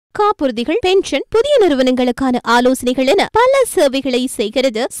காப்புறுதிகள், pension, புதிய நிறுவனங்களுக்கான ஆலோசனைகள் என பல சேவைகளை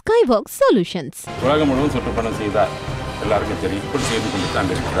செய்கிறது ஸ்கைவாக் சொல்யூஷன்ஸ். உலகம் முழுவதும் சுற்றுப்பயணம் செய்தார், எல்லாருக்கும் தெரியும். இப்படி செய்து கொண்டு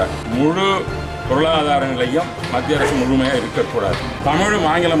தான் இருக்கிறார். முழு பொருளாதார நிலையம் மத்திய அரசு முழுமையாக இருக்கக்கூடாது. தமிழும்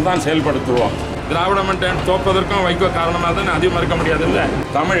ஆங்கிலம் தான் செயல்படுத்துவோம். திராவிட மன்றம் தோற்பதற்கும் வைகோ காரணமாக தான் அதிகம் மறுக்க முடியாது. இல்லை,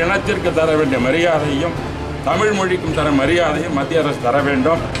 தமிழ் இனத்திற்கு தர வேண்டிய மரியாதையும் தமிழ் மொழிக்கும் தர மரியாதையும் மத்திய அரசு தர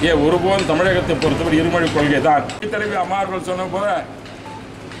வேண்டும். ஒருபோதும் தமிழகத்தை பொறுத்தவரை இருமொழி கொள்கை தான். தலைவி அம்மார்கள் சொன்ன போல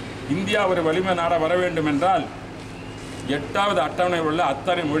இந்தியா ஒரு வலிமை நாட வர வேண்டும் என்றால் 8வது அட்டவணை உள்ள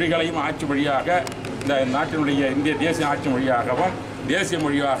அத்தனை மொழிகளையும் ஆட்சி மொழியாக இந்த நாட்டினுடைய இந்திய தேசிய ஆட்சி மொழியாகவும் தேசிய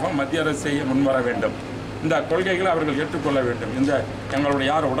மொழியாகவும் மத்திய அரசு செய்ய முன்வர வேண்டும். இந்த கொள்கைகளை அவர்கள் ஏற்றுக்கொள்ள வேண்டும். எங்களுடைய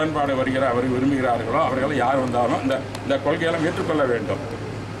யார் உடன்பாடு அவர்கள் விரும்புகிறார்களோ அவர்களை யார் வந்தாலும் இந்த கொள்கையெல்லாம் ஏற்றுக்கொள்ள வேண்டும்.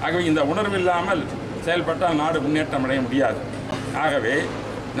 ஆகவே இந்த உணர்வு இல்லாமல் செயல்பட்டால் நாடு முன்னேற்றம் அடைய முடியாது. ஆகவே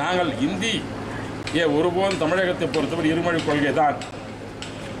நாங்கள் இந்தி ஒருபோதும் தமிழகத்தை பொறுத்தவரை இருமொழி கொள்கை தான்.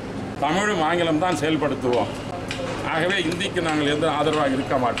 தமிழும் ஆங்கிலம் தான் செயல்படுத்துவோம். ஆகவே இந்திக்கு நாங்கள் எந்த ஆதரவாக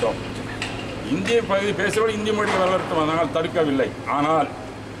இருக்க மாட்டோம். இந்திய பகுதி பேசுவோடு இந்தி மொழி வளர்த்து நாங்கள் தடுக்கவில்லை. ஆனால்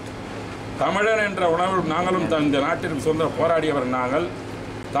தமிழர் என்ற உணர்வு நாங்களும் இந்த நாட்டிற்கு சொந்த போராடியவர். நாங்கள்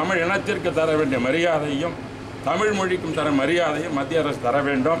தமிழ் இனத்திற்கு தர வேண்டிய மரியாதையும் தமிழ் மொழிக்கும் தர மரியாதையும் மத்திய அரசு தர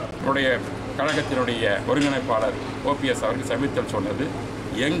வேண்டும். என்னுடைய கழகத்தினுடைய ஒருங்கிணைப்பாளர் OPS அவருக்கு சமீபத்தில் சொன்னது,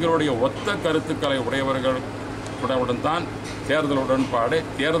 எங்களுடைய ஒத்த கருத்துக்களை உடையவர்களுடன் தான் தேர்தல் உடன்பாடு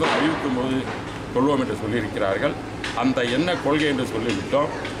தேர்தல் அறிவிக்கும் போது கொள்வோம் என்று சொல்லியிருக்கிறார்கள். அந்த என்ன கொள்கை என்று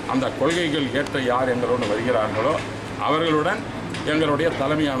சொல்லிவிட்டோம். அந்த கொள்கைகள் ஏற்ற யார் எங்களோடு வருகிறார்களோ அவர்களுடன் எங்களுடைய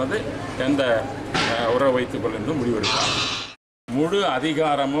தலைமையானது எந்த உறவு வைத்துக் கொள் என்று முடிவெடுப்பார். முழு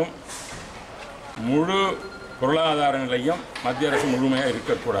அதிகாரமும் முழு பொருளாதார நிலையம் மத்திய அரசு முழுமையாக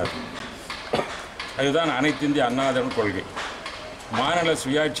இருக்கக்கூடாது. அதுதான் அனைத்து இந்திய அண்ணா திராவிட கொள்கை. மாநில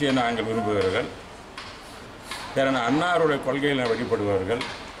சுயாட்சியை நாங்கள் விரும்புகிறவர்கள், அண்ணாவுடைய கொள்கையில் வழிபடுபவர்கள்,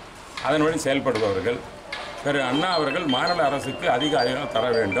 அதன் வழி செயல்படுபவர்கள். அண்ணா அவர்கள் மாநில அரசுக்கு அதிக அதிகாரம் தர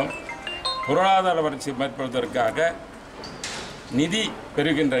வேண்டும். பொருளாதார வளர்ச்சி மேற்படுவதற்காக நிதி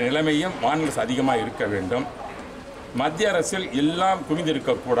பெறுகின்ற நிலைமையும் மாநில அரசு அதிகமாக இருக்க வேண்டும். மத்திய அரசில் எல்லாம்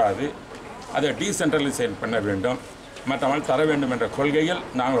குவிந்திருக்கக்கூடாது. அதை டீசென்ட்ரலைசேஷன் பண்ண வேண்டும். மற்றவர்கள் தர வேண்டும் என்ற கொள்கையில்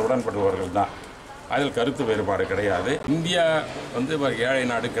நாங்கள் உடன்படுபவர்கள் தான். அதில் கருத்து வேறுபாடு கிடையாது. இந்தியா ஒரு ஏழை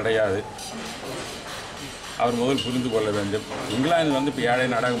நாடு கிடையாது. அவர் முதல் புரிந்து கொள்ள வேண்டும். இங்கிலாந்து இப்போ ஏழை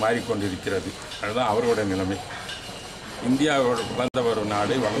நாடாக மாறிக்கொண்டிருக்கிறது. அதுதான் அவர்களுடைய நிலைமை. இந்தியாவோடு வளர்ந்த ஒரு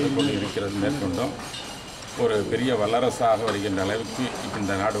நாடு வளர்ந்து கொண்டு இருக்கிறது. மேற்கொண்டும் ஒரு பெரிய வல்லரசாக வருகின்ற அளவுக்கு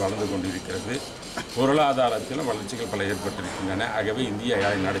இந்த நாடு வளர்ந்து கொண்டிருக்கிறது. பொருளாதாரத்திலும் வளர்ச்சிகள் பல ஏற்பட்டிருக்கின்றன. ஆகவே இந்தியா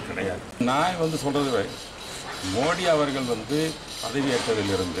ஏழை நாடு கிடையாது. நான் சொல்கிறது, மோடி அவர்கள்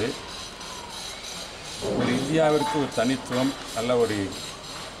பதவியேற்றதிலிருந்து ஒரு இந்தியாவிற்கு ஒரு தனித்துவம், நல்ல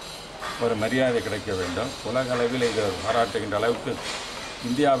ஒரு மரியாதை கிடைக்க வேண்டும். உலக அளவில் இதை பாராட்டுகின்ற அளவுக்கு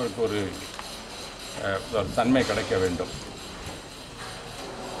இந்தியாவிற்கு ஒரு தன்மை கிடைக்க வேண்டும்.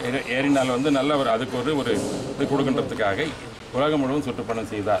 ஏறினால் நல்ல அதுக்கு ஒரு இது கொடுக்கின்றதுக்காக உலகம் முழுவதும்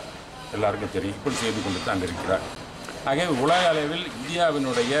சுற்றுப்பயணம் செய்தார், எல்லாருக்கும் தெரியும். இப்படி செய்து கொண்டு தான் இருக்கிறார். ஆகவே உலக அளவில்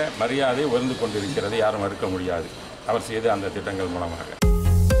இந்தியாவினுடைய மரியாதை உயர்ந்து கொண்டிருக்கிறது, யாரும் மறுக்க முடியாது அவர் செய்த அந்த திட்டங்கள் மூலமாக.